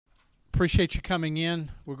Appreciate you coming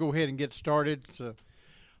in. We'll go ahead and get started.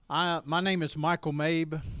 My name is Michael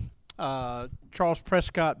Mabe. Charles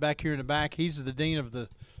Prescott back here in the back. He's the Dean of the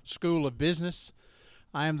School of Business.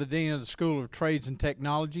 I am the Dean of the School of Trades and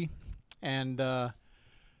Technology. And Mr.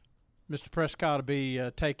 Prescott will be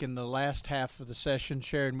taking the last half of the session,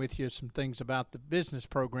 sharing with you some things about the business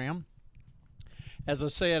program. As I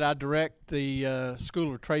said, I direct the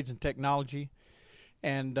School of Trades and Technology.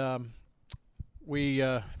 And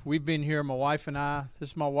we've been here, my wife and I. This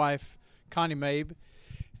is my wife, Connie Mabe,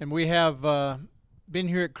 and we have been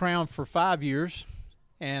here at Crown for 5 years.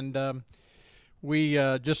 And we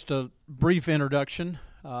just a brief introduction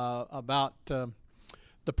about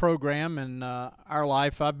the program and our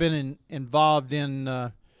life. I've been involved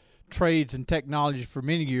in trades and technology for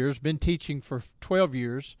many years. Been teaching for 12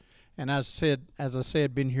 years, and as I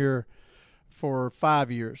said, been here for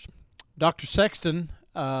 5 years. Dr. Sexton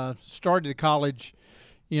started the college,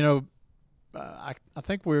 I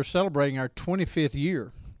think we're celebrating our 25th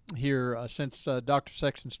year here since Dr.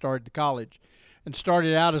 Sexton started the college, and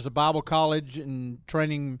started out as a Bible college and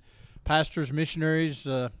training pastors, missionaries,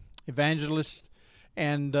 evangelists,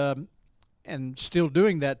 and still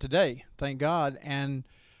doing that today, thank God.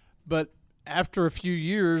 But after a few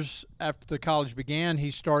years after the college began,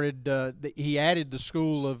 he added the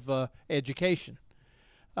School of Education.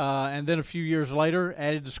 And then a few years later,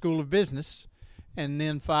 added the School of Business, and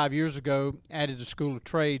then 5 years ago, added the School of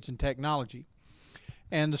Trades and Technology.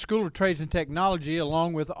 And the School of Trades and Technology,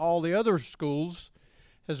 along with all the other schools,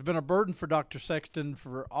 has been a burden for Dr. Sexton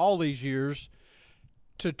for all these years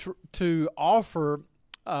to offer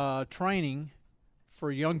training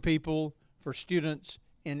for young people, for students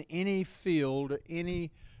in any field,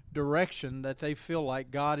 any direction that they feel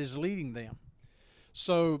like God is leading them.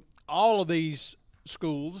 So all of these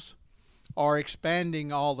schools are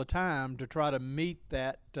expanding all the time to try to meet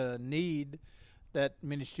that need that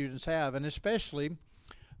many students have, and especially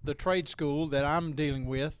the trade school that I'm dealing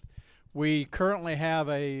with. We currently have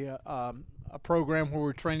a program where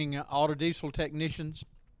we're training auto diesel technicians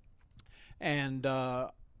and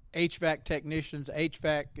HVAC technicians.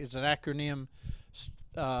 HVAC is an acronym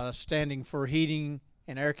standing for heating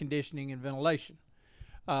and air conditioning and ventilation.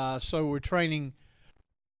 So we're training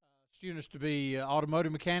students to be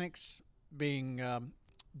automotive mechanics, being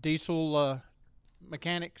diesel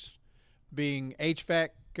mechanics, being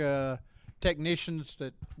HVAC technicians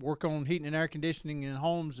that work on heating and air conditioning in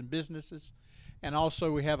homes and businesses. And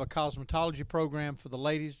also we have a cosmetology program for the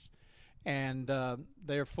ladies, and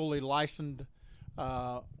they're fully licensed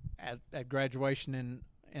at graduation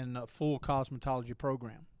in a full cosmetology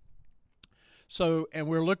program. So, and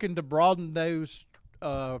we're looking to broaden those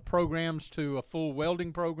programs to a full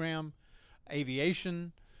welding program,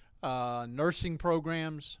 aviation, nursing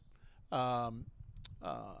programs,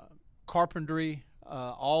 carpentry,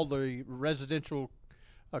 all the residential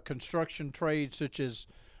construction trades such as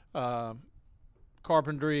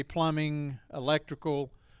carpentry, plumbing,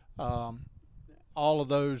 electrical, all of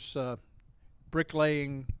those,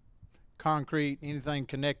 bricklaying, concrete, anything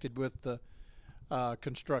connected with the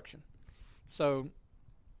construction. So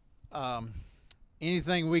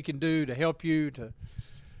anything we can do to help you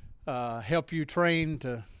train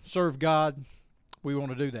to serve God, we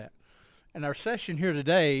want to do that. And our session here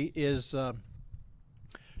today is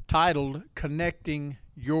titled Connecting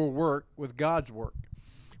Your Work with God's Work.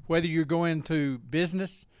 Whether you're going to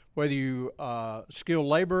business, whether you skilled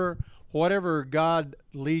laborer, whatever God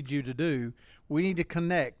leads you to do, we need to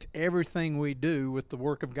connect everything we do with the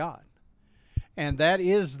work of God. And that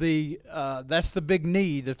is that's the big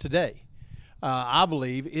need of today. I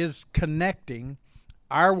believe, is connecting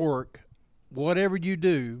our work, whatever you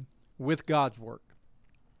do, with God's work.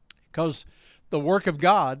 Because the work of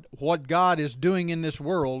God, what God is doing in this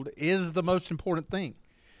world, is the most important thing.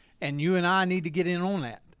 And you and I need to get in on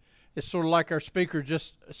that. It's sort of like our speaker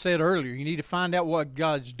just said earlier. You need to find out what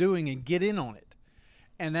God's doing and get in on it.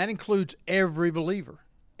 And that includes every believer,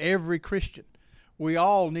 every Christian. We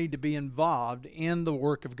all need to be involved in the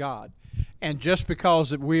work of God. And just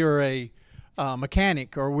because that we are a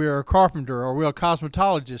mechanic, or we're a carpenter, or we're a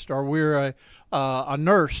cosmetologist, or we're a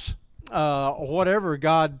nurse, or whatever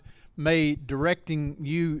God may directing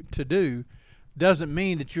you to do, doesn't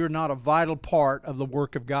mean that you're not a vital part of the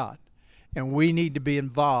work of God. And we need to be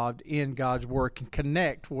involved in God's work and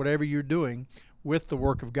connect whatever you're doing with the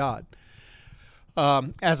work of God.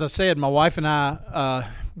 As I said, my wife and I,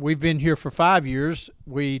 we've been here for 5 years.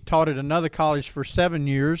 We taught at another college for 7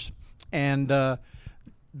 years. And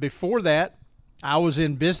before that, I was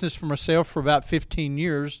in business for myself for about 15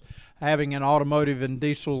 years, having an automotive and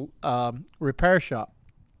diesel repair shop.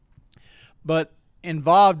 But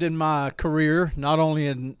involved in my career, not only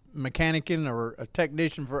in mechanicking or a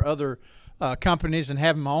technician for other companies and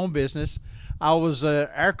having my own business. I was an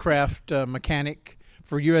aircraft mechanic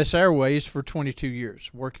for U.S. Airways for 22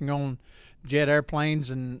 years, working on jet airplanes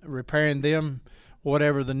and repairing them,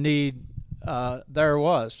 whatever the need there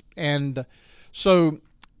was. And so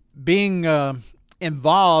being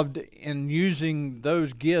involved in using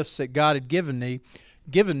those gifts that God had given me,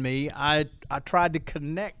 I tried to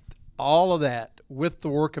connect all of that with the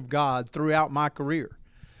work of God throughout my career.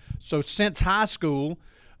 So since high school,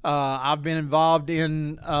 I've been involved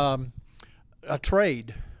in a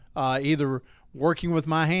trade, either working with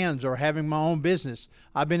my hands or having my own business.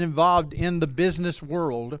 I've been involved in the business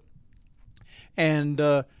world,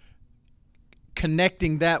 and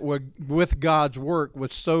connecting that with God's work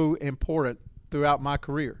was so important throughout my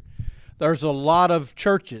career. There's a lot of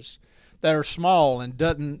churches that are small and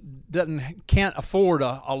can't afford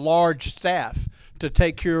a large staff to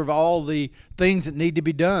take care of all the things that need to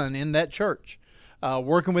be done in that church.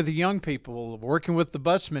 Working with the young people, working with the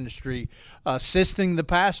bus ministry, assisting the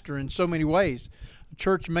pastor in so many ways. The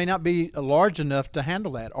church may not be large enough to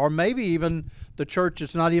handle that, or maybe even the church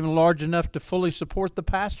is not even large enough to fully support the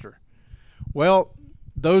pastor. Well,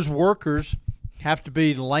 those workers have to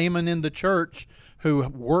be laymen in the church who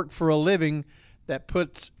work for a living that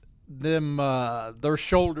puts them their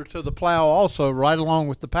shoulder to the plow also, right along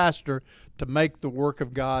with the pastor, to make the work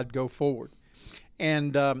of God go forward.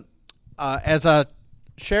 And as I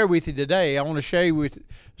share with you today, I want to share with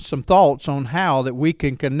some thoughts on how that we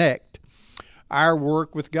can connect our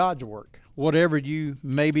work with God's work. Whatever you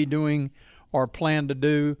may be doing or plan to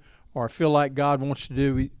do or feel like God wants to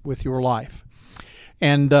do with your life.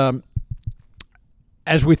 And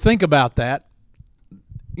as we think about that,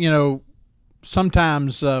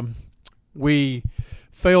 sometimes we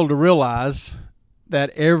fail to realize that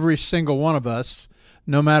every single one of us,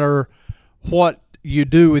 no matter what you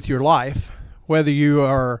do with your life, whether you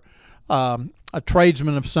are a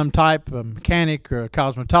tradesman of some type, a mechanic or a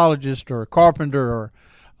cosmetologist or a carpenter or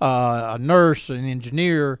a nurse, an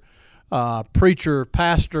engineer, preacher,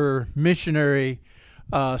 pastor, missionary,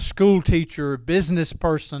 school teacher, business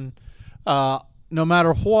person, no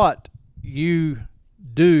matter what you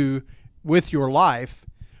do with your life,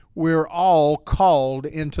 we're all called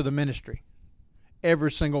into the ministry,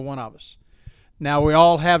 every single one of us. Now, we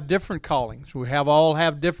all have different callings. We all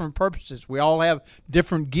have different purposes. We all have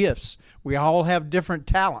different gifts. We all have different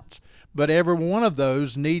talents. But every one of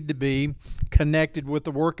those need to be connected with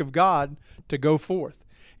the work of God to go forth.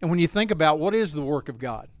 And when you think about what is the work of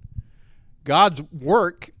God, God's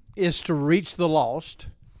work is to reach the lost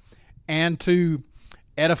and to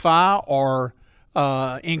edify or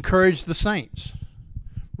encourage the saints,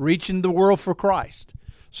 reaching the world for Christ.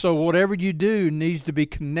 So whatever you do needs to be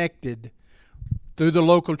connected through the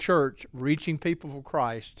local church, reaching people for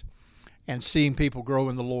Christ and seeing people grow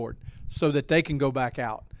in the Lord so that they can go back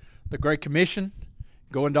out. The Great Commission,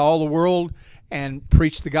 go into all the world and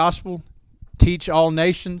preach the gospel, teach all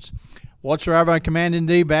nations, whatsoever I command in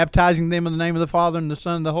thee, baptizing them in the name of the Father and the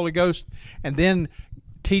Son and the Holy Ghost, and then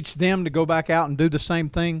teach them to go back out and do the same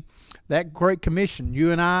thing. That Great Commission,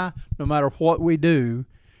 you and I, no matter what we do,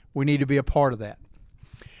 we need to be a part of that.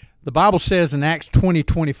 The Bible says in Acts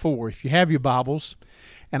 20:24, if you have your Bibles,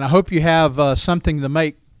 and I hope you have something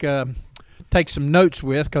to take some notes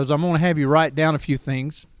with, because I'm going to have you write down a few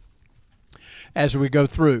things as we go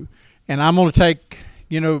through. And I'm going to take,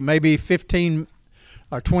 maybe 15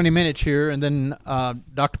 or 20 minutes here, and then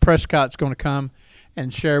Dr. Prescott's going to come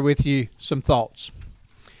and share with you some thoughts.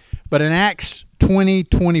 But in Acts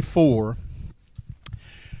 20:24,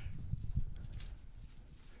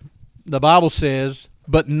 the Bible says,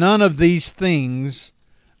 "But none of these things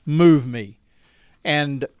move me."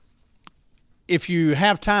 And if you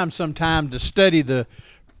have time sometime to study the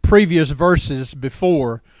previous verses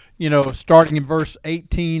before, starting in verse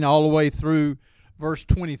 18 all the way through verse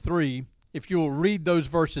 23, if you'll read those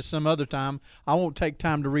verses some other time, I won't take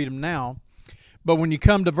time to read them now. But when you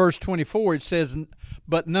come to verse 24, it says,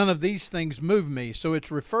 "But none of these things move me." So it's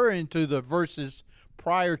referring to the verses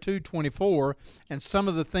prior to 24 and some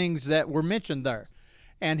of the things that were mentioned there.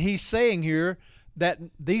 And he's saying here that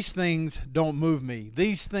these things don't move me.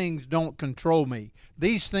 These things don't control me.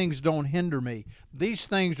 These things don't hinder me. These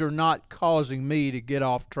things are not causing me to get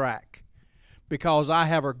off track, because I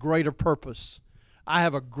have a greater purpose. I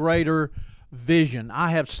have a greater vision. I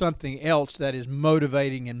have something else that is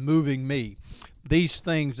motivating and moving me. These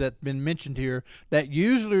things that have been mentioned here, that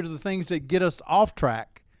usually are the things that get us off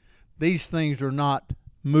track, these things are not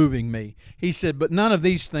moving me. He said, "But none of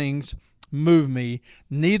these things move me,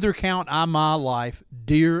 neither count I my life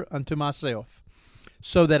dear unto myself."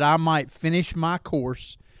 so that I might finish my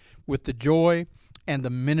course with the joy and the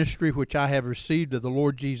ministry which I have received of the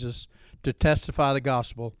Lord Jesus, to testify the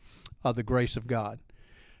gospel of the grace of God.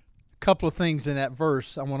 A couple of things in that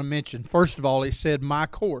verse I want to mention. First of all, it said, my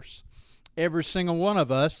course. Every single one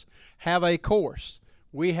of us have a course.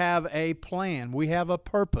 We have a plan. We have a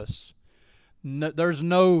purpose. There's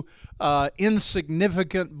no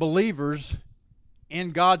insignificant believers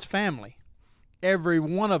in God's family. Every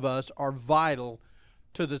one of us are vital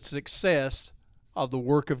to the success of the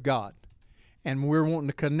work of God. And we're wanting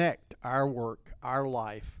to connect our work, our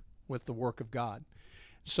life, with the work of God.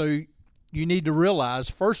 So you need to realize,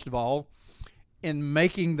 first of all, in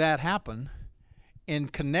making that happen, in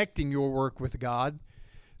connecting your work with God,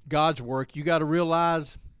 God's work, you got to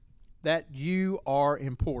realize that you are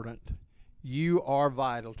important. You are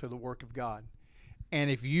vital to the work of God. And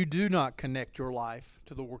if you do not connect your life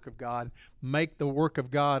to the work of God, make the work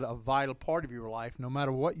of God a vital part of your life, no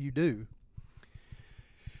matter what you do,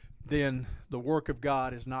 then the work of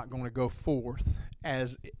God is not going to go forth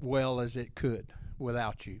as well as it could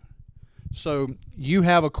without you. So you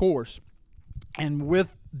have a course, and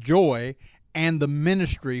with joy and the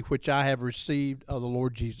ministry which I have received of the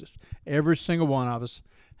Lord Jesus. Every single one of us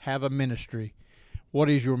have a ministry. What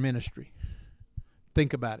is your ministry?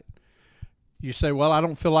 Think about it. You say, well, I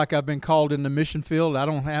don't feel like I've been called in the mission field. I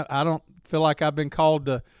don't feel like I've been called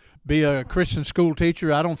to be a Christian school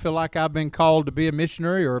teacher. I don't feel like I've been called to be a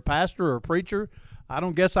missionary or a pastor or a preacher. I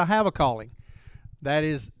don't guess I have a calling. That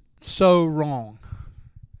is so wrong.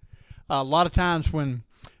 A lot of times when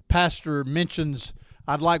pastor mentions,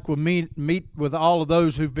 I'd like to meet with all of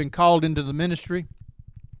those who've been called into the ministry,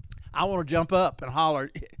 I want to jump up and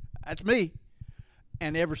holler, that's me,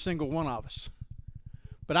 and every single one of us.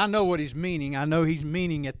 But I know what he's meaning. I know he's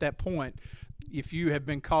meaning at that point, if you have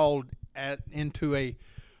been called into a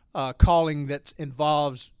calling that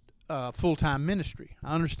involves full-time ministry.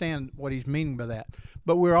 I understand what he's meaning by that.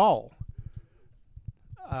 But we're all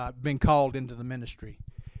been called into the ministry.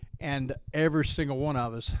 And every single one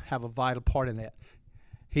of us have a vital part in that.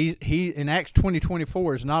 He in Acts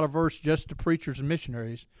 20:24 is not a verse just to preachers and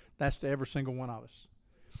missionaries. That's to every single one of us.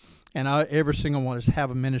 And every single one of us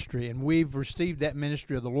have a ministry. And we've received that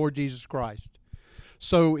ministry of the Lord Jesus Christ.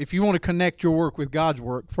 So if you want to connect your work with God's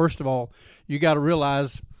work, first of all, you got to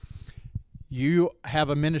realize you have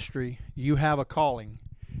a ministry, you have a calling,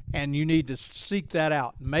 and you need to seek that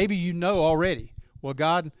out. Maybe you know already, well,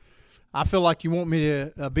 God, I feel like you want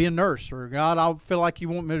me to be a nurse, or God, I feel like you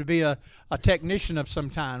want me to be a technician of some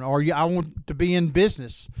kind, or I want to be in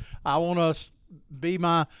business. I want to be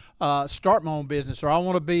start my own business, or I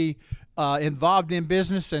want to be involved in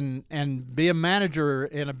business and be a manager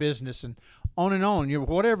in a business, and on and on.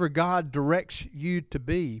 Whatever God directs you to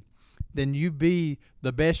be, then you be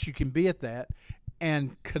the best you can be at that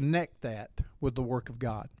and connect that with the work of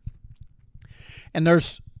God. And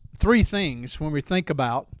there's three things when we think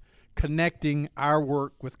about connecting our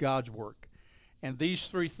work with God's work. And these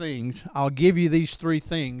three things, I'll give you these three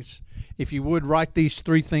things. If you would, write these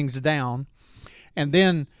three things down. And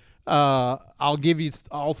then I'll give you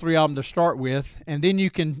all three of them to start with. And then you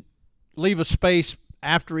can leave a space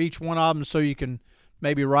after each one of them so you can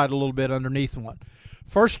maybe write a little bit underneath one.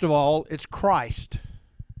 First of all, it's Christ.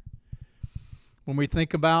 When we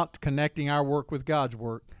think about connecting our work with God's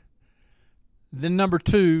work. Then number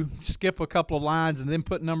two, skip a couple of lines and then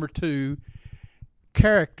put number two,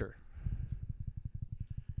 character.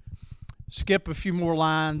 Skip a few more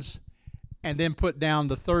lines and then put down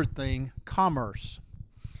the third thing, commerce.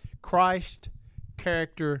 Christ,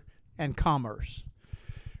 character, and commerce.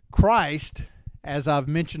 Christ, as I've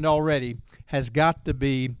mentioned already, has got to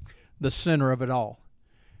be the center of it all.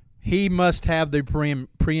 He must have the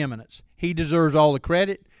preeminence. He deserves all the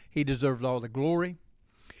credit. He deserves all the glory.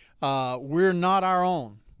 We're not our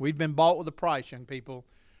own. We've been bought with a price, young people.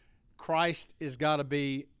 Christ has got to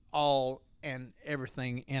be all and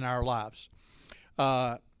everything in our lives.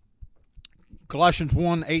 Colossians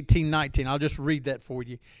 1:18-19. I'll just read that for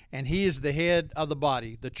you. And he is the head of the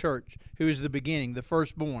body, the church, who is the beginning, the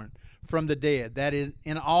firstborn from the dead. That is,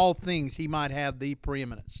 in all things he might have the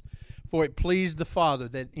preeminence. For it pleased the Father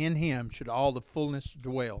that in him should all the fullness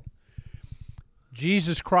dwell.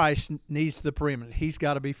 Jesus Christ needs the preeminence. He's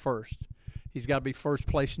got to be first. He's got to be first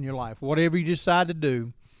place in your life. Whatever you decide to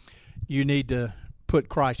do, you need to put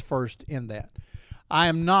Christ first in that. I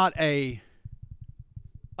am not a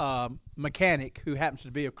mechanic who happens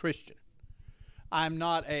to be a Christian. I am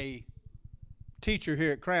not a teacher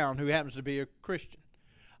here at Crown who happens to be a Christian.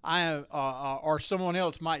 I am, or someone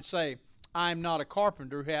else might say, I am not a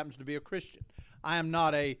carpenter who happens to be a Christian. I am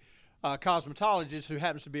not a cosmetologist who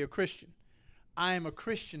happens to be a Christian. I am a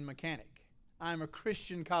Christian mechanic. I am a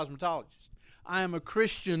Christian cosmetologist. I am a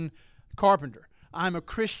Christian carpenter. I am a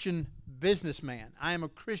Christian businessman. I am a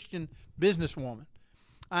Christian businesswoman.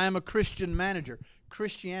 I am a Christian manager.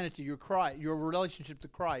 Christianity, your relationship to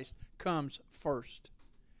Christ comes first.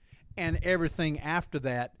 And everything after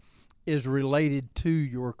that is related to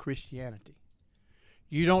your Christianity.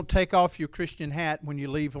 You don't take off your Christian hat when you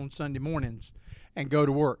leave on Sunday mornings and go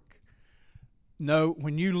to work. No,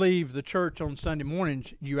 when you leave the church on Sunday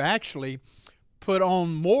mornings, you actually put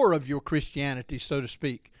on more of your Christianity, so to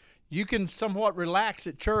speak. You can somewhat relax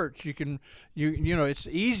at church. You know, it's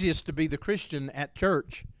easiest to be the Christian at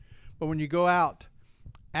church. But when you go out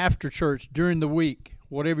after church during the week,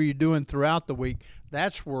 whatever you're doing throughout the week,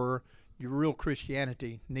 that's where your real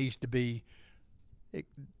Christianity needs to be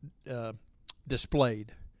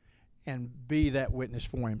displayed and be that witness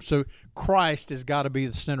for Him. So Christ has got to be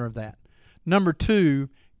the center of that. Number 2,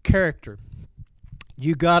 character.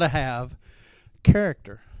 You got to have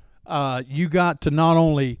character. You got to not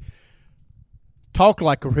only talk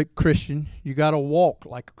like a Christian, you got to walk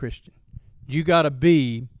like a Christian. You got to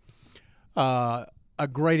be a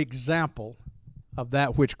great example of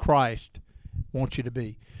that which Christ wants you to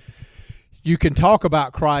be. You can talk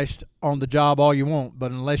about Christ on the job all you want,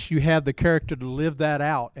 but unless you have the character to live that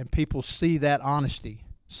out and people see that honesty,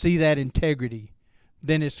 see that integrity,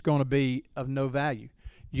 then it's going to be of no value.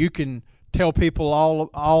 You can tell people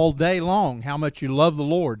all day long how much you love the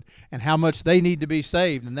Lord and how much they need to be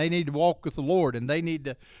saved and they need to walk with the Lord and they need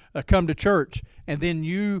to come to church, and then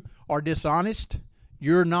you are dishonest,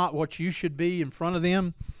 you're not what you should be in front of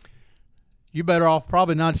them, you're better off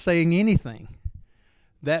probably not saying anything.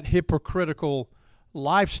 That hypocritical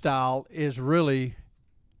lifestyle is really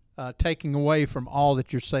taking away from all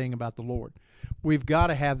that you're saying about the Lord. We've got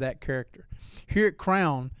to have that character. Here at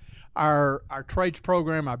Crown, our trades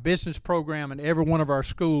program, our business program, and every one of our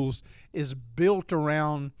schools is built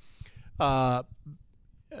around 3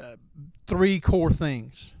 core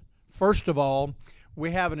things. First of all,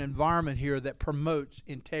 we have an environment here that promotes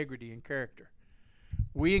integrity and character.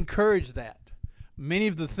 We encourage that. Many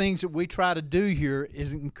of the things that we try to do here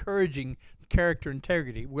is encouraging character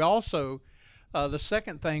integrity. We also, the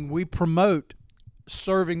second thing, we promote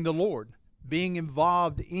serving the Lord, being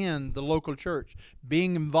involved in the local church,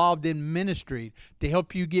 being involved in ministry to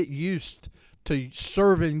help you get used to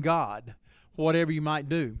serving God, whatever you might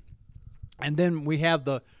do. And then we have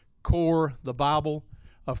the core, the Bible,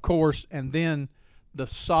 of course, and then the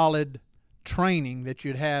solid training that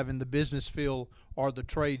you'd have in the business field or the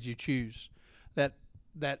trades you choose.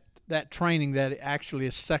 That training that actually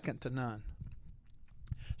is second to none.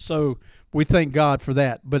 So we thank God for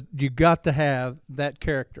that. But you got to have that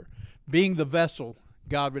character. Being the vessel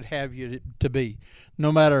God would have you to be.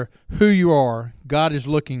 No matter who you are, God is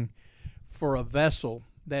looking for a vessel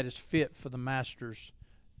that is fit for the Master's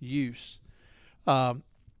use. The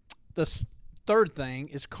third thing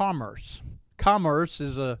is commerce. Commerce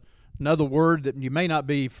is another word that you may not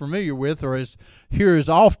be familiar with or hear as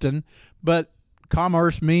often, but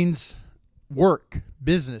commerce means work,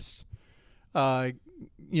 business. So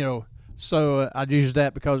I use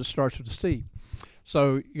that because it starts with a C.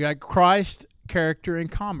 So you got Christ, character,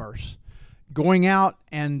 and commerce. Going out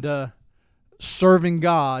and serving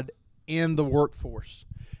God in the workforce.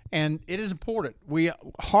 And it is important.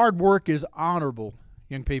 Hard work is honorable,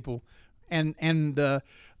 young people. And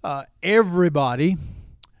everybody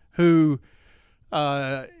who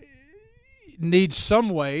needs some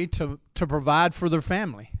way to provide for their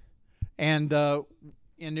family, and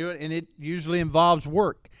it usually involves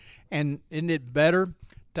work. And isn't it better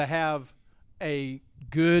to have a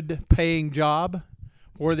good paying job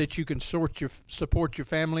where that you can support your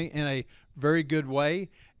family in a very good way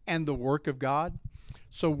and the work of God?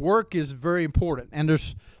 So work is very important, and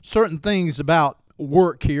there's certain things about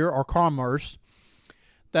work here or commerce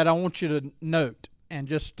that I want you to note and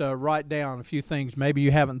just write down a few things maybe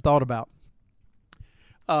you haven't thought about.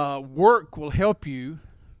 Work will help you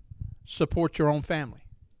support your own family.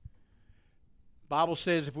 Bible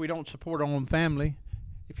says if we don't support our own family,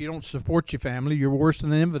 if you don't support your family, you're worse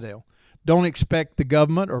than an infidel. Don't expect the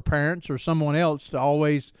government or parents or someone else to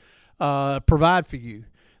always provide for you.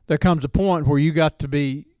 There comes a point where you got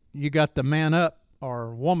to man up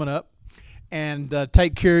or woman up and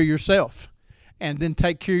take care of yourself, and then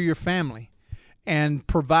take care of your family and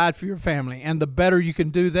provide for your family. And the better you can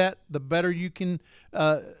do that, the better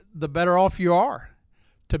off you are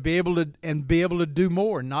to be able to do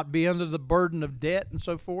more and not be under the burden of debt and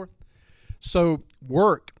so forth. So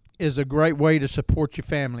work is a great way to support your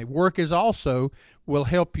family. Work will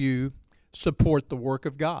help you support the work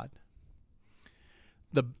of God.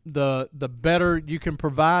 the better you can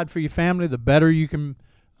provide for your family, the better you can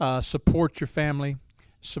support your family,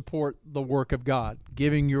 support the work of God.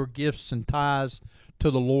 Giving your gifts and tithes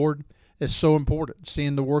to the Lord is so important.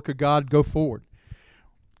 Seeing the work of God go forward.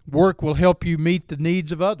 Work will help you meet the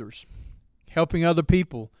needs of others, helping other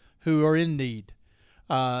people who are in need.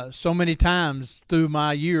 So many times through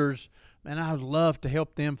my years, man, I would love to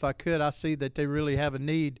help them if I could. I see that they really have a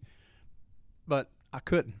need, but I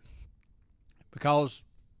couldn't because,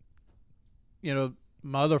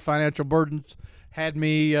 my other financial burdens had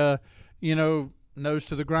me, nose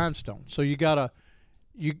to the grindstone. So you gotta,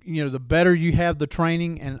 the better you have the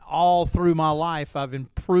training, and all through my life I've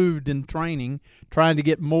improved in training, trying to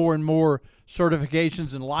get more and more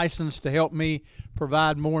certifications and license to help me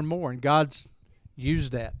provide more and more, and God's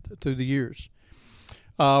used that through the years.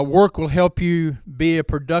 Work will help you be a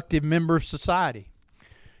productive member of society.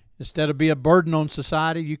 Instead of be a burden on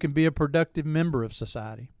society, you can be a productive member of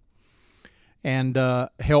society and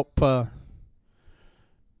help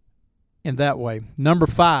in that way. Number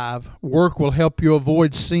 5, work will help you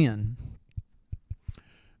avoid sin.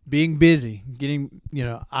 Being busy, getting,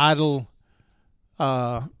 idle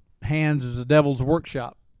hands is the devil's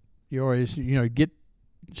workshop. You always,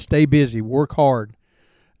 stay busy, work hard.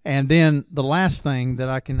 And then the last thing that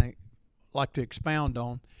I can like to expound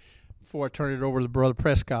on before I turn it over to Brother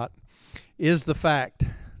Prescott is the fact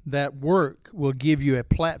that work will give you a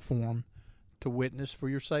platform to witness for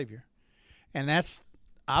your Savior. And that's,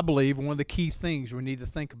 I believe, one of the key things we need to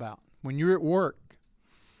think about. When you're at work,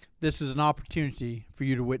 this is an opportunity for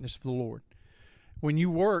you to witness for the Lord. When you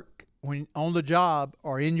work, when on the job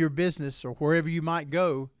or in your business or wherever you might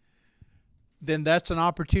go, then that's an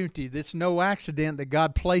opportunity. It's no accident that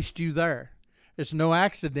God placed you there. It's no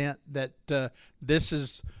accident that this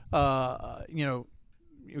is, God's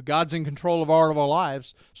in control of all of our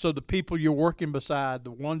lives. So the people you're working beside,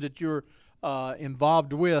 the ones that you're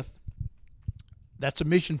involved with, that's a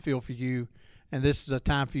mission field for you, and this is a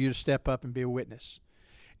time for you to step up and be a witness.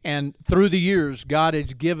 And through the years, God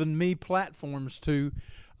has given me platforms to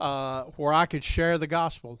where I could share the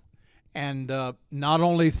gospel. And not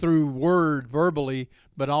only through word, verbally,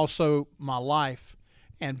 but also my life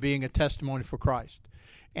and being a testimony for Christ.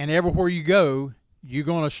 And everywhere you go, you're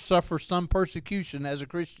going to suffer some persecution as a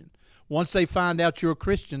Christian. Once they find out you're a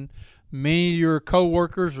Christian, many of your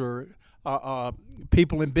co-workers or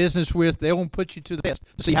people in business with, they won't put you to the test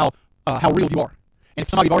to see how real you are. And if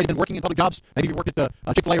some of you have already been working in public jobs, maybe you worked at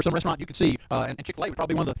Chick-fil-A or some restaurant, you could see, and Chick-fil-A was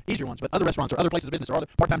probably one of the easier ones, but other restaurants or other places of business or other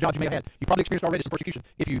part-time jobs you may have had, you probably experienced already some persecution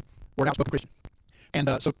if you were an outspoken Christian. And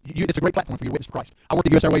so it's a great platform for you to witness for Christ. I worked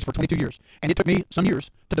at U.S. Airways for 22 years, and it took me some years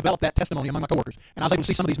to develop that testimony among my coworkers. And I was able to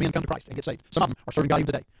see some of these men come to Christ and get saved. Some of them are serving God even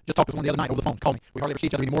today. Just talked with one the other night over the phone, called me. We hardly ever see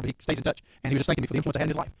each other anymore, but he stays in touch. And he was just thanking me for the influence I had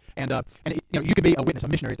in his life. And you could be a witness, a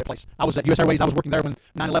missionary at that place. I was at U.S. Airways. I was working there when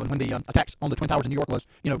 9/11, when the attacks on the Twin Towers in New York was,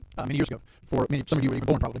 many years ago. Some of you were even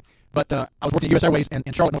born probably. But I was working at U.S. Airways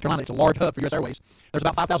in Charlotte, North Carolina. It's a large hub for U.S. Airways. There's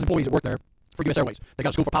about 5,000 employees that work there for U.S. Airways. They got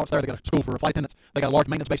a school for pilots there. They got a school for flight attendants. They got a large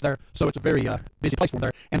maintenance base there. So it's a very busy place for them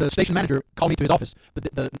there. And the station manager called me to his office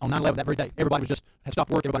on 9/11 that very day. Everybody had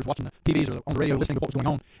stopped work. Everybody was watching the TVs or on the radio listening to what was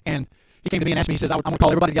going on. And he came to me and asked me, he says, I'm going to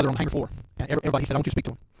call everybody together on the hangar floor. And everybody, he said, I want you to speak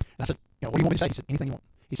to them. And I said, what do you want me to say? He said, anything you want.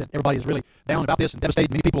 He said, everybody is really down about this and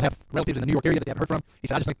devastated. Many people have relatives in the New York area that they haven't heard from. He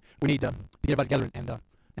said, I just think we need to get everybody together and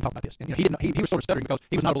talk about this. And he was sort of stuttering because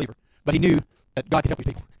he was not a believer. But he knew that God could help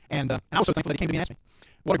these people. And I was so thankful that he came to me and asked me.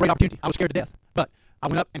 What a great opportunity. I was scared to death. But I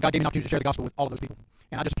went up and God gave me an opportunity to share the gospel with all of those people.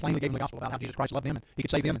 And I just plainly gave them the gospel about how Jesus Christ loved them and he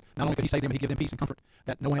could save them. And not only could he save them, but he'd give them peace and comfort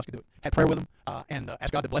that no one else could do it. Had prayer with them and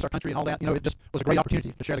asked God to bless our country and all that. It just was a great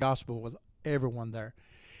opportunity to share the gospel with everyone there.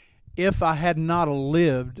 If I had not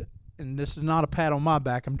lived, and this is not a pat on my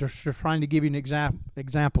back, I'm just trying to give you an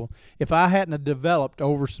example. If I hadn't developed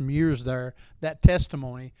over some years there that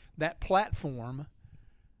testimony, that platform,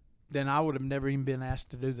 then I would have never even been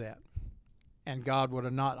asked to do that. And God would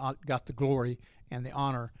have not got the glory and the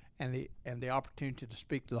honor and the opportunity to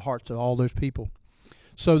speak to the hearts of all those people.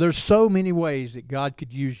 So there's so many ways that God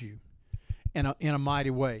could use you in a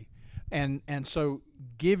mighty way. And so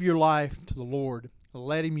give your life to the Lord.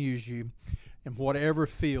 Let him use you in whatever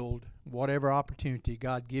field, whatever opportunity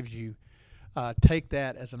God gives you. Take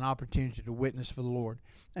that as an opportunity to witness for the Lord.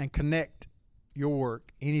 And connect your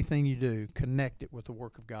work, anything you do, connect it with the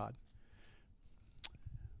work of God.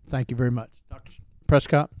 Thank you very much. Dr.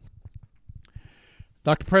 Prescott.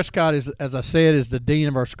 Dr. Prescott, as I said, is the Dean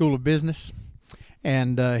of our School of Business.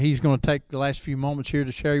 And he's going to take the last few moments here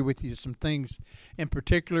to share with you some things in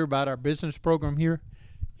particular about our business program here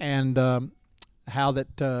and how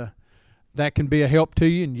that can be a help to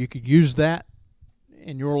you, and you could use that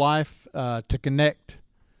in your life to connect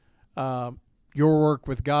your work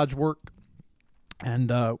with God's work.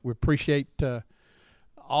 And we appreciate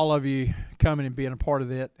all of you coming and being a part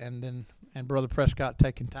of it, and Brother Prescott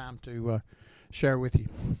taking time to share with you.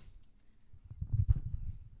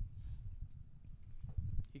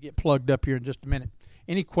 You get plugged up here in just a minute.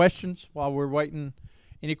 Any questions while we're waiting?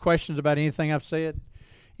 Any questions about anything I've said?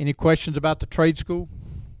 Any questions about the trade school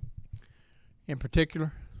in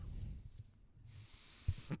particular?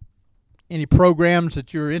 Any programs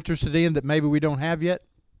that you're interested in that maybe we don't have yet?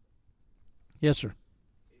 Yes, sir.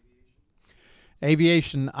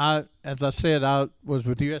 Aviation. As I said, I was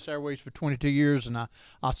with U.S. Airways for 22 years, and I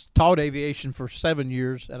taught aviation for 7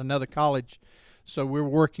 years at another college. So we're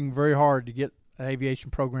working very hard to get an aviation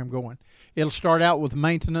program going. It'll start out with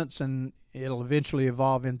maintenance, and it'll eventually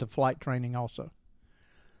evolve into flight training also.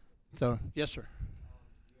 So, yes, sir.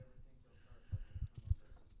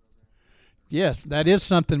 Yes, that is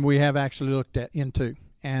something we have actually looked into,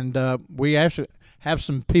 and we actually have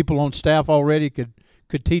some people on staff already could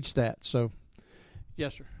teach that. So,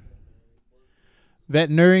 yes, sir.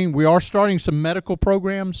 Veterinary, we are starting some medical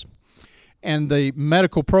programs, and the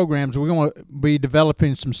medical programs, we're going to be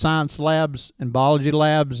developing some science labs and biology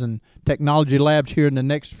labs and technology labs here in the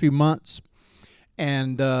next few months.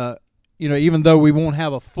 And, even though we won't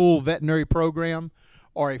have a full veterinary program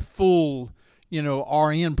or a full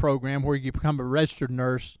RN program where you become a registered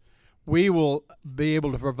nurse, we will be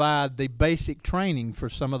able to provide the basic training for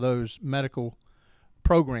some of those medical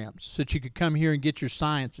programs so that you could come here and get your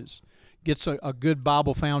sciences, get a good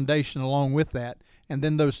Bible foundation along with that, and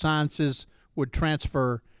then those sciences would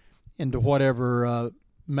transfer into whatever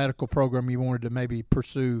medical program you wanted to maybe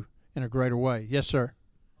pursue in a greater way. Yes, sir.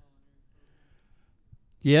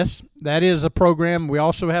 Yes, that is a program. We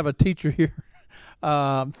also have a teacher here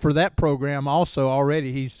for that program also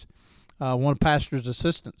already. He's one of pastor's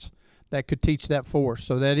assistants that could teach that for us.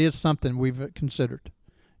 So that is something we've considered.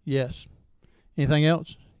 Yes. Anything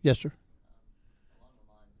else? Yes, sir. Along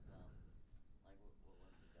the lines of like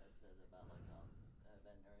what you guys said about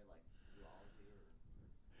veterinary, like zoology.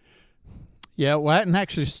 Yeah, well, I hadn't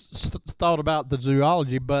actually thought about the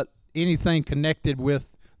zoology, but anything connected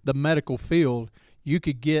with the medical field, you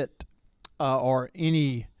could get, or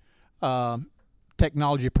any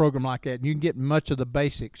technology program like that. You can get much of the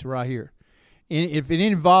basics right here. If it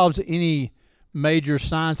involves any major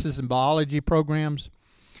sciences and biology programs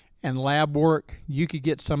and lab work, you could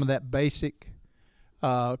get some of that basic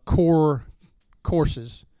core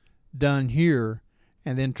courses done here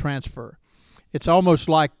and then transfer. It's almost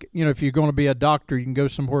like, if you're going to be a doctor, you can go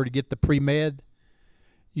somewhere to get the pre-med.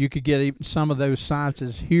 You could get even some of those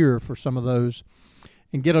sciences here for some of those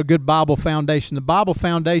and get a good Bible foundation. The Bible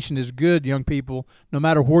foundation is good, young people, no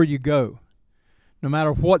matter where you go. No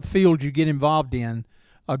matter what field you get involved in,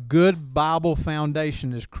 a good Bible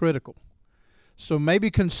foundation is critical. So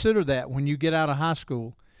maybe consider that when you get out of high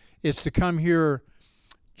school. It's to come here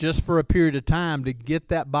just for a period of time to get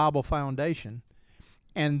that Bible foundation.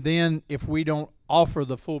 And then if we don't offer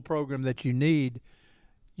the full program that you need,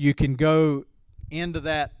 you can go into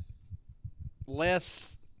that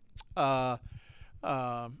less kind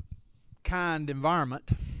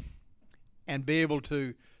environment and be able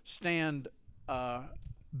to stand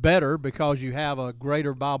better because you have a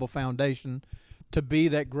greater Bible foundation to be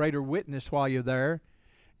that greater witness while you're there.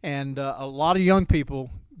 And a lot of young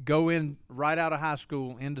people go in right out of high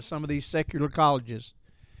school into some of these secular colleges,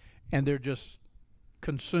 and they're just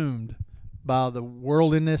consumed by the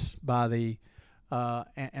worldliness, by the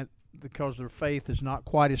and because their faith is not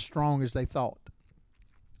quite as strong as they thought.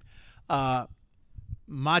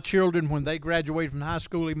 My children, when they graduated from high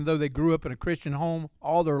school, even though they grew up in a Christian home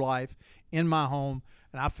all their life, in my home,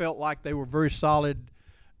 and I felt like they were very solid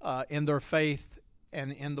in their faith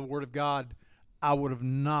and in the Word of God, I would have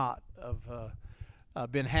not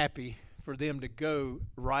have been happy for them to go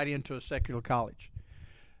right into a secular college.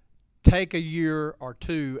 Take a year or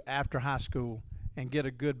two after high school and get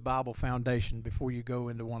a good Bible foundation before you go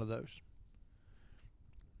into one of those.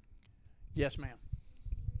 Yes, ma'am.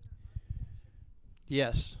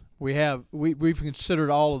 Yes, we have. We've considered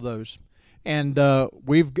all of those, and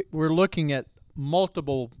we're looking at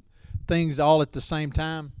multiple things all at the same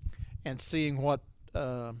time, and seeing what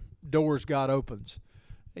doors God opens.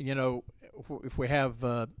 If we have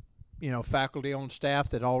faculty on staff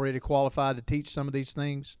that already qualified to teach some of these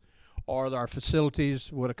things, or our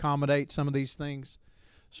facilities would accommodate some of these things.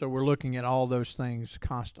 So we're looking at all those things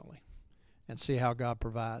constantly, and see how God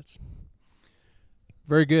provides.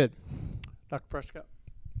 Very good. Dr. Prescott.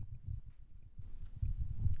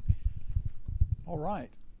 All right.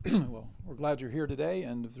 Well, we're glad you're here today,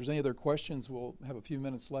 and if there's any other questions, we'll have a few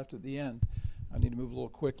minutes left at the end. I need to move a little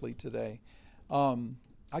quickly today.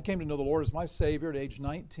 I came to know the Lord as my Savior at age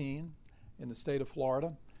 19 in the state of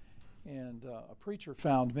Florida, and a preacher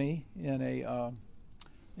found me in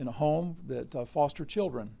a home that fostered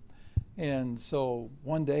children. And so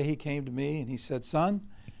one day he came to me and he said, "Son,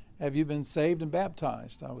 have you been saved and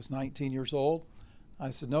baptized?" I was 19 years old. I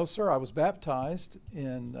said, "No, sir, I was baptized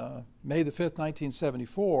in May the 5th,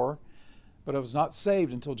 1974, but I was not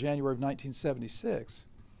saved until January of 1976.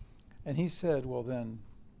 And he said, "Well, then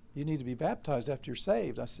you need to be baptized after you're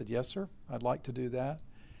saved." I said, "Yes, sir, I'd like to do that."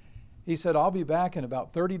 He said, "I'll be back in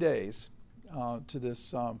about 30 days to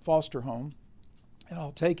this foster home, and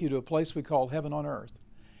I'll take you to a place we call Heaven on Earth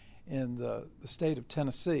in the state of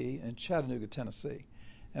Tennessee, in Chattanooga, Tennessee."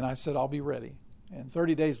 And I said, "I'll be ready." And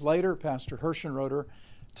 30 days later, Pastor Hirschenroder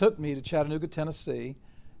took me to Chattanooga, Tennessee,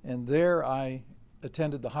 and there I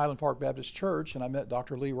attended the Highland Park Baptist Church, and I met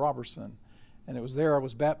Dr. Lee Robertson. And it was there I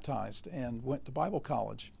was baptized and went to Bible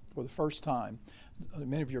college for the first time.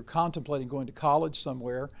 Many of you are contemplating going to college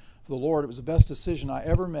somewhere. For the Lord, it was the best decision I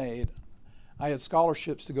ever made. I had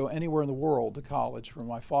scholarships to go anywhere in the world to college from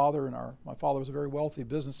my father, and my father was a very wealthy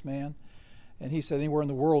businessman. And he said, "Anywhere in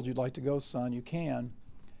the world you'd like to go, son, you can."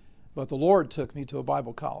 But the Lord took me to a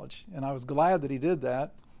Bible college, and I was glad that he did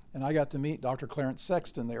that. And I got to meet Dr. Clarence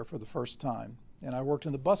Sexton there for the first time. And I worked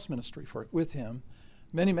in the bus ministry with him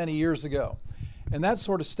many, many years ago. And that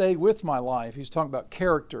sort of stayed with my life. He's talking about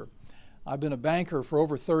character. I've been a banker for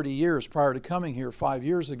over 30 years prior to coming here 5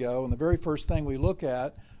 years ago. And the very first thing we look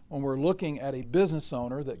at when we're looking at a business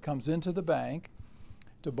owner that comes into the bank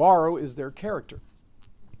to borrow is their character.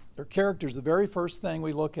 Their character is the very first thing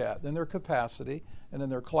we look at, then their capacity, and then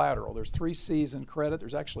their collateral. There's 3 C's in credit.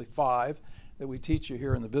 There's actually 5 that we teach you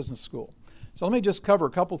here in the business school. So let me just cover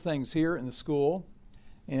a couple things here in the school,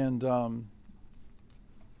 and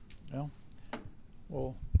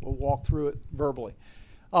we'll walk through it verbally.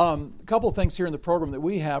 A couple of things here in the program that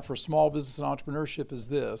we have for small business and entrepreneurship is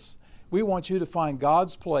this. We want you to find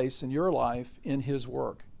God's place in your life in His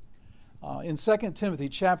work. In 2 Timothy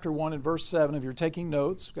chapter 1 and verse 7, if you're taking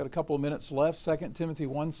notes, we've got a couple of minutes left, 2 Timothy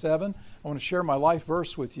 1:7, I want to share my life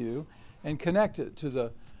verse with you and connect it to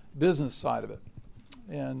the business side of it.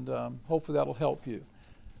 And hopefully that'll help you.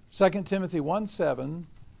 2 Timothy 1:7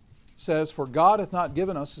 says, "For God hath not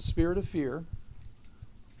given us a spirit of fear,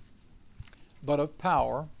 but of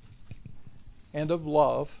power and of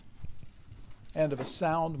love and of a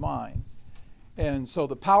sound mind." And so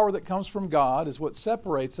the power that comes from God is what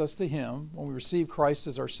separates us to Him when we receive Christ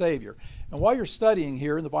as our Savior. And while you're studying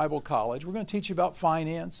here in the Bible college, we're going to teach you about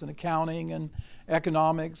finance and accounting and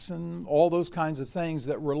economics and all those kinds of things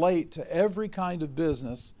that relate to every kind of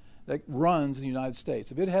business that runs in the United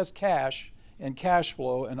States. If it has cash and cash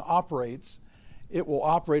flow and operates, it will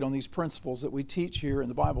operate on these principles that we teach here in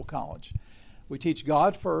the Bible college. We teach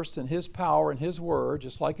God first and His power and His Word,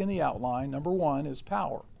 just like in the outline. Number 1 is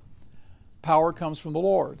power. Power comes from the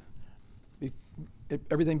Lord.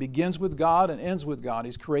 Everything begins with God and ends with God.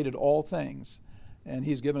 He's created all things. And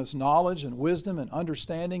He's given us knowledge and wisdom and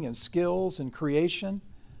understanding and skills and creation.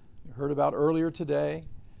 You heard about earlier today.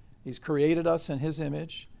 He's created us in His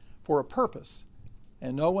image for a purpose.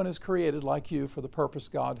 And no one is created like you for the purpose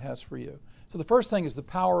God has for you. So the first thing is the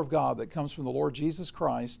power of God that comes from the Lord Jesus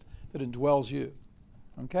Christ that indwells you.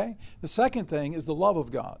 Okay? The second thing is the love of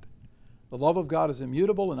God. The love of God is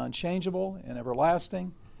immutable and unchangeable and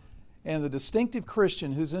everlasting. And the distinctive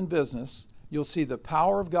Christian who's in business, you'll see the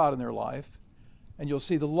power of God in their life, and you'll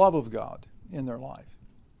see the love of God in their life.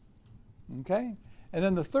 Okay? And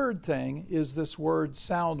then the third thing is this word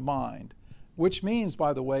sound mind, which means,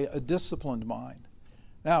 by the way, a disciplined mind.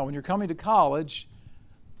 Now, when you're coming to college,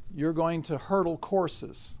 you're going to hurdle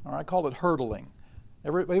courses. All right? I call it hurdling.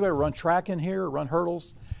 Anybody run track in here or run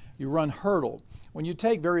hurdles? You run hurdle. When you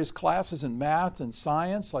take various classes in math and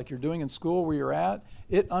science, like you're doing in school where you're at,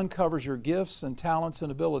 it uncovers your gifts and talents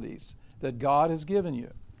and abilities that God has given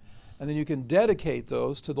you. And then you can dedicate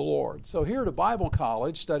those to the Lord. So here at a Bible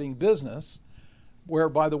college studying business, where,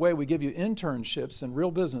 by the way, we give you internships in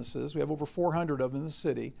real businesses. We have over 400 of them in the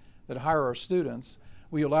city that hire our students.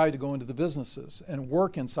 We allow you to go into the businesses and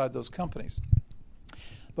work inside those companies.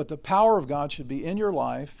 But the power of God should be in your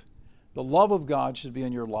life. The love of God should be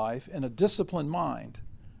in your life, and a disciplined mind,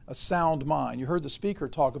 a sound mind. You heard the speaker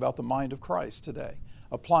talk about the mind of Christ today,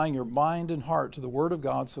 applying your mind and heart to the Word of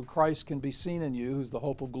God so Christ can be seen in you, who's the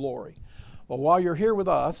hope of glory. Well, while you're here with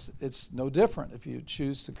us, it's no different. If you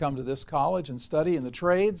choose to come to this college and study in the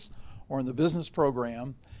trades or in the business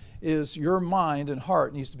program, is your mind and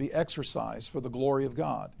heart needs to be exercised for the glory of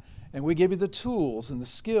God. And we give you the tools and the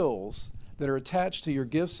skills that are attached to your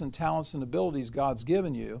gifts and talents and abilities God's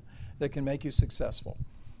given you, that can make you successful.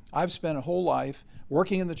 I've spent a whole life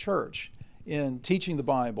working in the church, in teaching the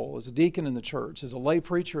Bible, as a deacon in the church, as a lay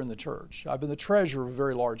preacher in the church. I've been the treasurer of a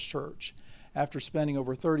very large church. After spending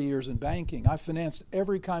over 30 years in banking, I financed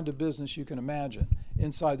every kind of business you can imagine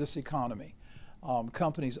inside this economy,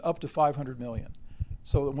 companies up to 500 million.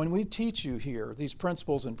 So that when we teach you here these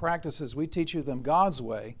principles and practices, we teach you them God's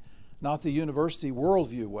way, not the university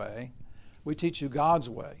worldview way. We teach you God's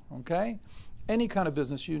way, okay? Any kind of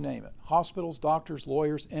business, you name it. Hospitals, doctors,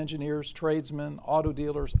 lawyers, engineers, tradesmen, auto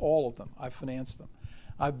dealers, all of them. I've financed them.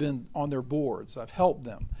 I've been on their boards. I've helped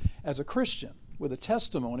them. As a Christian, with a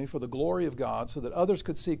testimony for the glory of God so that others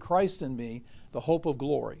could see Christ in me, the hope of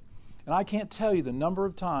glory. And I can't tell you the number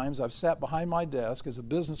of times I've sat behind my desk as a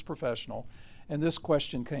business professional and this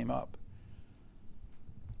question came up.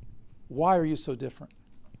 Why are you so different?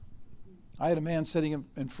 I had a man sitting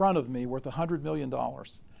in front of me worth $100 million,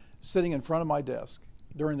 sitting in front of my desk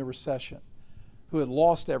during the recession, who had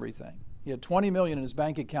lost everything. He had $20 million in his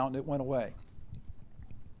bank account and it went away.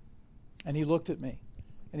 And he looked at me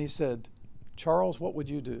and he said, Charles, what would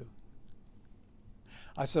you do?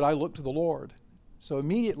 I said, I look to the Lord. So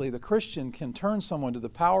immediately the Christian can turn someone to the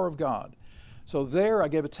power of God. So there I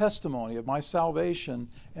gave a testimony of my salvation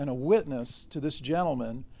and a witness to this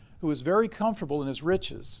gentleman who was very comfortable in his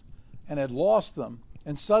riches and had lost them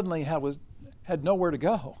and suddenly had nowhere to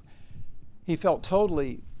go. He felt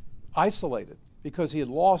totally isolated because he had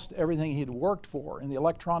lost everything he had worked for in the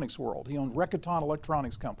electronics world. He owned Reckiton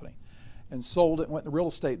Electronics Company and sold it, went in the real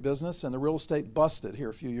estate business, and the real estate busted here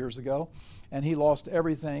a few years ago, and he lost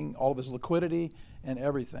everything, all of his liquidity and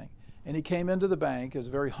everything. And he came into the bank as a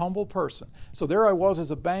very humble person. So there I was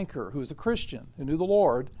as a banker who was a Christian, who knew the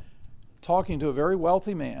Lord, talking to a very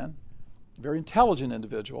wealthy man, a very intelligent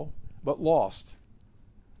individual, but lost,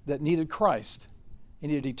 that needed Christ. He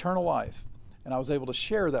needed eternal life. And I was able to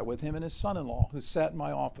share that with him and his son-in-law, who sat in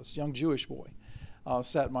my office, young Jewish boy,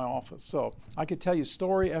 sat in my office. So I could tell you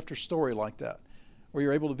story after story like that, where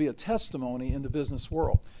you're able to be a testimony in the business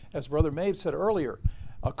world. As Brother Mabe said earlier,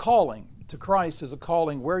 a calling to Christ is a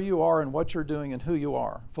calling where you are and what you're doing and who you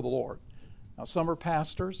are for the Lord. Now, some are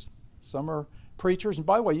pastors, some are preachers. And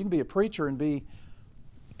by the way, you can be a preacher and be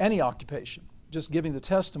any occupation, just giving the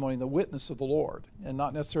testimony and the witness of the Lord and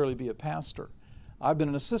not necessarily be a pastor. I've been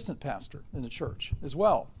an assistant pastor in the church as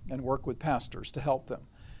well and work with pastors to help them.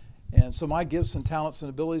 And so my gifts and talents and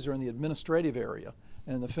abilities are in the administrative area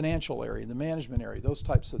and in the financial area, the management area, those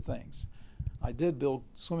types of things. I did build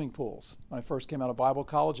swimming pools when I first came out of Bible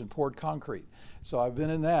college and poured concrete. So I've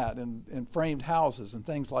been in that and framed houses and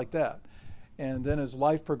things like that. And then as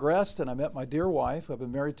life progressed and I met my dear wife, who I've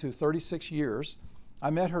been married to 36 years,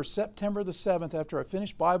 I met her September the 7th after I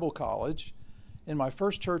finished Bible college in my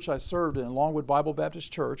first church I served in, Longwood Bible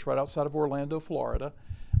Baptist Church, right outside of Orlando, Florida.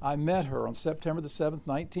 I met her on September the 7th,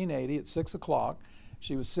 1980 at 6 o'clock.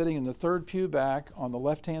 She was sitting in the third pew back on the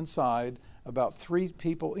left-hand side, about 3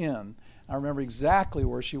 people in. I remember exactly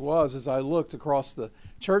where she was as I looked across the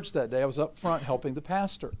church that day. I was up front helping the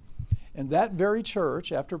pastor. In that very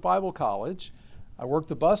church, after Bible college, I worked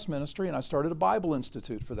the bus ministry and I started a Bible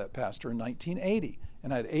Institute for that pastor in 1980.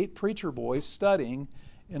 And I had 8 preacher boys studying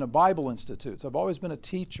in a Bible Institute. So I've always been a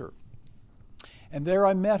teacher. And there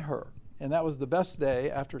I met her. And that was the best day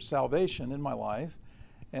after salvation in my life.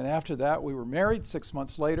 And after that, we were married 6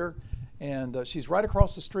 months later. And she's right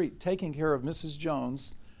across the street taking care of Mrs.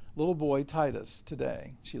 Jones' little boy, Titus,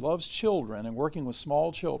 today. She loves children and working with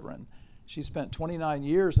small children. She spent 29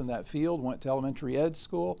 years in that field, went to elementary ed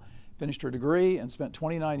school, finished her degree, and spent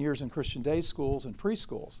 29 years in Christian day schools and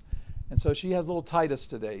preschools. And so she has little Titus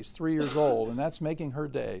today. He's 3 years old, and that's making her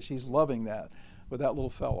day. She's loving that with that little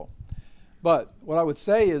fellow. But what I would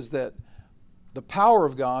say is that the power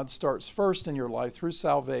of God starts first in your life through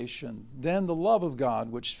salvation. Then the love of God,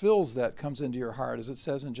 which fills that, comes into your heart, as it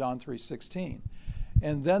says in John 3:16.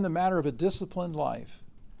 And then the matter of a disciplined life,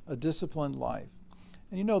 a disciplined life.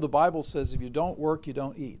 And you know the Bible says if you don't work, you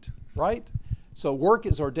don't eat, right? So work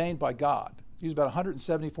is ordained by God. Used about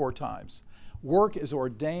 174 times. Work is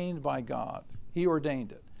ordained by God. He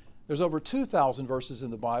ordained it. There's over 2,000 verses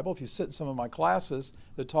in the Bible, if you sit in some of my classes,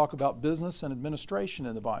 that talk about business and administration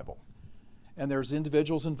in the Bible. And there's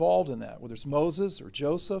individuals involved in that, whether it's Moses or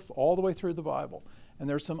Joseph, all the way through the Bible. And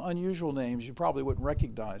there's some unusual names you probably wouldn't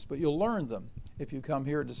recognize, but you'll learn them if you come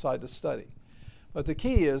here and decide to study. But the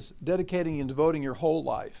key is dedicating and devoting your whole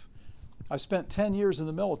life. I spent 10 years in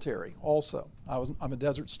the military also. I'm a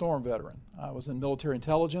Desert Storm veteran. I was in military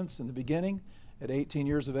intelligence in the beginning at 18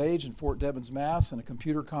 years of age in Fort Devens, Mass, in a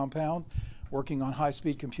computer compound working on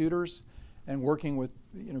high-speed computers. and working with,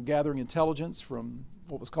 gathering intelligence from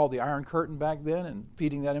what was called the Iron Curtain back then and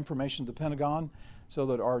feeding that information to the Pentagon so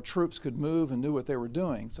that our troops could move and knew what they were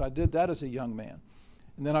doing. So I did that as a young man.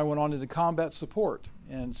 And then I went on into combat support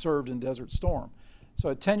and served in Desert Storm. So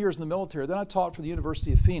I had 10 years in the military. Then I taught for the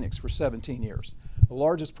University of Phoenix for 17 years, the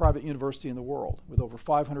largest private university in the world with over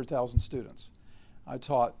 500,000 students. I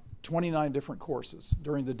taught 29 different courses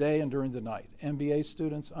during the day and during the night, MBA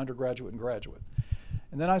students, undergraduate and graduate.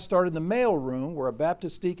 And then I started in the mail room where a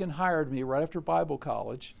Baptist deacon hired me right after Bible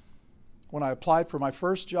college. When I applied for my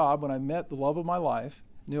first job, when I met the love of my life,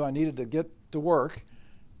 knew I needed to get to work,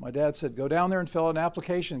 my dad said, go down there and fill out an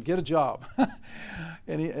application and get a job.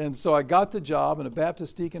 and so I got the job, and a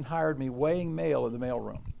Baptist deacon hired me weighing mail in the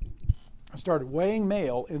mailroom. I started weighing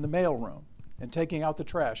mail in the mailroom and taking out the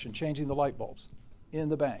trash and changing the light bulbs in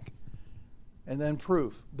the bank. And then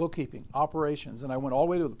proof, bookkeeping, operations, and I went all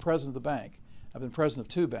the way to the president of the bank. I've been president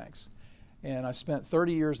of 2 banks. And I spent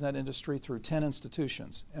 30 years in that industry through 10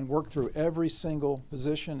 institutions and worked through every single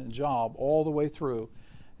position and job all the way through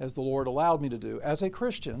as the Lord allowed me to do. As a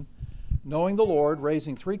Christian, knowing the Lord,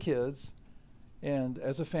 raising 3 kids, and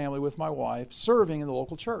as a family with my wife, serving in the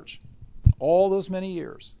local church. All those many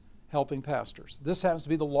years, helping pastors. This happens to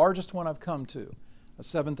be the largest one I've come to, a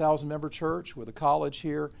 7,000 member church with a college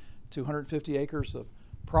here, 250 acres of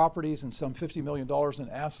properties and some $50 million in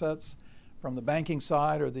assets from the banking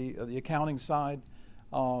side or the accounting side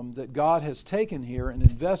that God has taken here and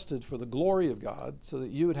invested for the glory of God so that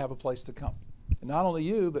you would have a place to come. And not only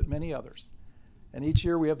you, but many others. And each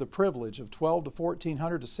year we have the privilege of 1,200 to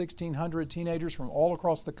 1,400 to 1,600 teenagers from all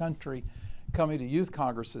across the country coming to youth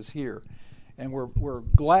congresses here. And we're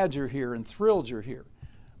glad you're here and thrilled you're here.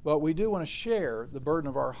 But we do want to share the burden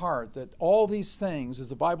of our heart that all these things, as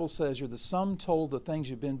the Bible says, you're the sum total of the things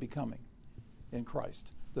you've been becoming in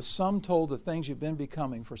Christ. The sum total of the things you've been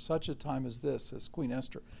becoming for such a time as this, as Queen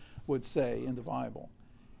Esther would say in the Bible.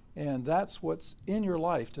 And that's what's in your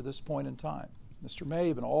life to this point in time. Mr.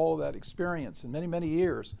 Mabe and all of that experience in many, many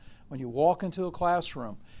years, when you walk into a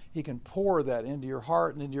classroom, he can pour that into your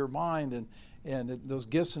heart and into your mind, and those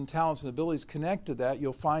gifts and talents and abilities connect to that,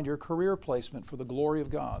 you'll find your career placement for the glory of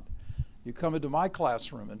God. You come into my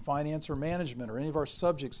classroom in finance or management or any of our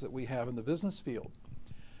subjects that we have in the business field,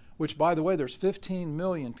 which, by the way, there's 15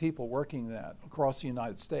 million people working that across the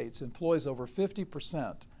United States, employs over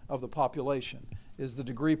 50% of the population, is the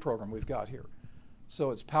degree program we've got here.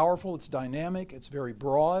 So it's powerful, it's dynamic, it's very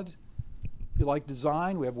broad. You like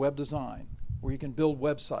design, we have web design, where you can build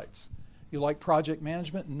websites. You like project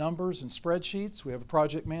management, numbers and spreadsheets, we have a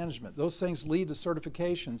project management. Those things lead to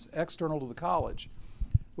certifications external to the college,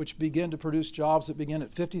 which begin to produce jobs that begin at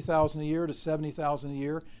 $50,000 a year to $70,000 a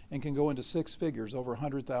year and can go into 6 figures, over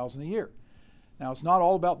 $100,000 a year. Now, it's not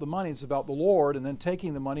all about the money, it's about the Lord, and then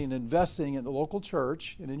taking the money and investing in the local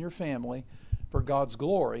church and in your family for God's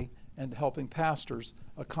glory and helping pastors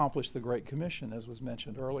accomplish the Great Commission, as was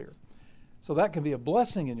mentioned earlier. So that can be a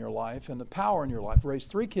blessing in your life and the power in your life. Raised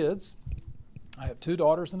 3 kids. I have 2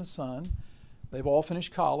 daughters and a son. They've all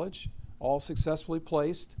finished college, all successfully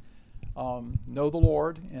placed, know the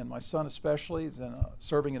Lord, and my son especially is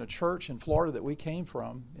serving in a church in Florida that we came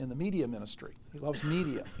from in the media ministry. He loves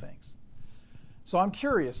media things. So I'm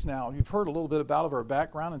curious now. You've heard a little bit about our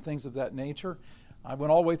background and things of that nature. I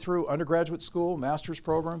went all the way through undergraduate school, master's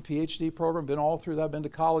program, PhD program, been all through that. I've been to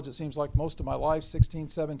college, it seems like most of my life, 16,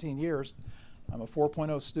 17 years. I'm a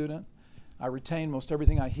 4.0 student. I retain most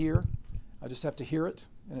everything I hear. I just have to hear it,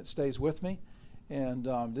 and it stays with me. And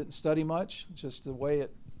didn't study much, just the way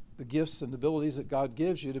the gifts and abilities that God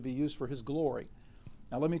gives you to be used for His glory.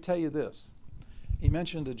 Now let me tell you this. He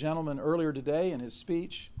mentioned a gentleman earlier today in his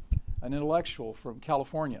speech, an intellectual from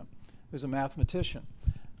California, who's a mathematician.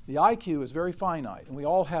 The IQ is very finite, and we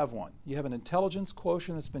all have one. You have an intelligence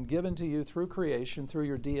quotient that's been given to you through creation, through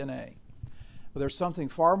your DNA. But there's something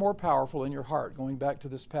far more powerful in your heart, going back to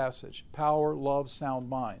this passage, power, love, sound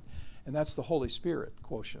mind. And that's the Holy Spirit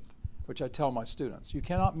quotient, which I tell my students. You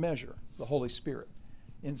cannot measure the Holy Spirit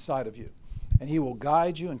inside of you. And He will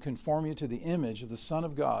guide you and conform you to the image of the Son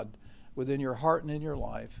of God within your heart and in your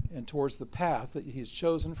life and towards the path that He's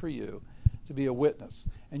chosen for you to be a witness.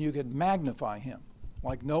 And you can magnify Him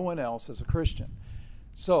like no one else as a Christian.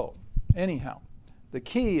 So, anyhow, the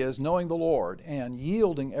key is knowing the Lord and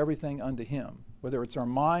yielding everything unto Him, whether it's our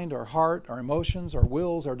mind, our heart, our emotions, our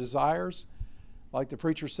wills, our desires. Like the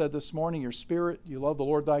preacher said this morning, your spirit, you love the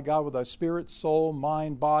Lord thy God with thy spirit, soul,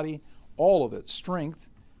 mind, body, all of it, strength,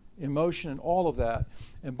 emotion, and all of that.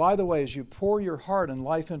 And by the way, as you pour your heart and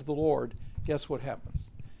life into the Lord, guess what happens?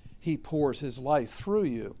 He pours His life through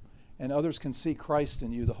you, and others can see Christ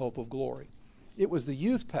in you, the hope of glory. It was the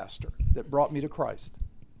youth pastor that brought me to Christ.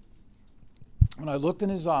 When I looked in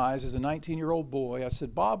his eyes as a 19-year-old boy, I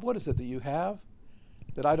said, Bob, what is it that you have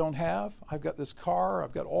that I don't have? I've got this car.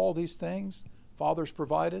 I've got all these things. Father's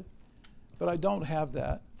provided. But I don't have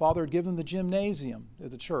that. Father had given the gymnasium at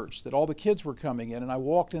the church that all the kids were coming in, and I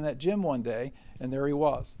walked in that gym one day, and there he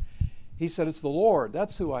was. He said, it's the Lord.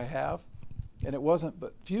 That's who I have. And it wasn't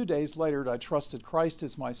but a few days later that I trusted Christ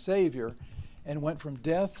as my Savior and went from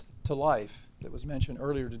death to life that was mentioned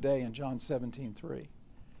earlier today in John 17:3.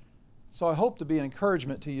 So I hope to be an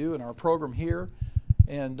encouragement to you in our program here.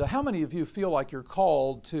 And how many of you feel like you're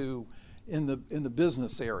called to in the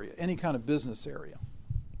business area, any kind of business area?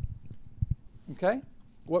 Okay?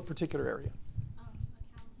 What particular area? Accounting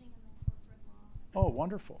and then corporate law. Oh,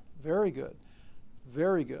 wonderful. Very good.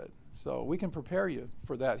 Very good. So we can prepare you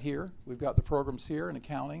for that here. We've got the programs here in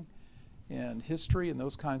accounting and history and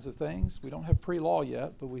those kinds of things. We don't have pre-law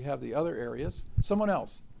yet, but we have the other areas. Someone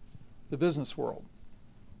else, the business world.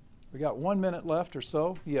 We got 1 minute left or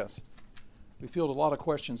so. Yes. We fielded a lot of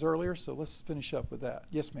questions earlier, so let's finish up with that.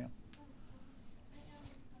 Yes, ma'am.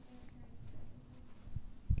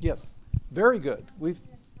 Yes. Very good.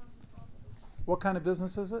 What kind of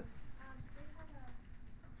business is it?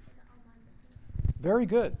 Very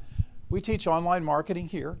good. We teach online marketing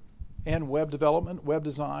here and web development, web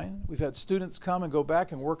design. We've had students come and go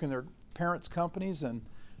back and work in their parents' companies, and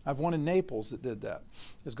I've one in Naples that did that.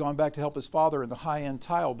 Has gone back to help his father in the high-end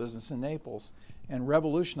tile business in Naples and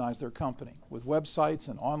revolutionize their company with websites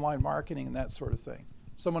and online marketing and that sort of thing.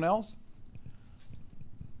 Someone else?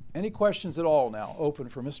 Any questions at all now? Open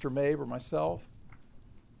for Mr. Mabe or myself?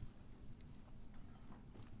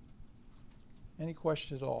 Any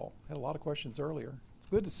questions at all? Had a lot of questions earlier. It's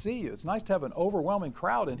good to see you. It's nice to have an overwhelming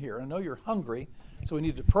crowd in here. I know you're hungry, so we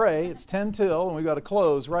need to pray. It's 10 till, and we've got to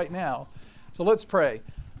close right now. So let's pray.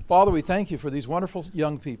 Father, we thank you for these wonderful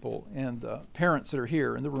young people and parents that are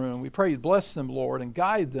here in the room. We pray you bless them, Lord, and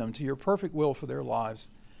guide them to your perfect will for their lives.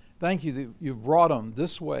 Thank you that you've brought them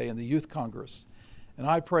this way in the Youth Congress. And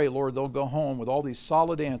I pray, Lord, they'll go home with all these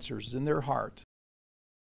solid answers in their heart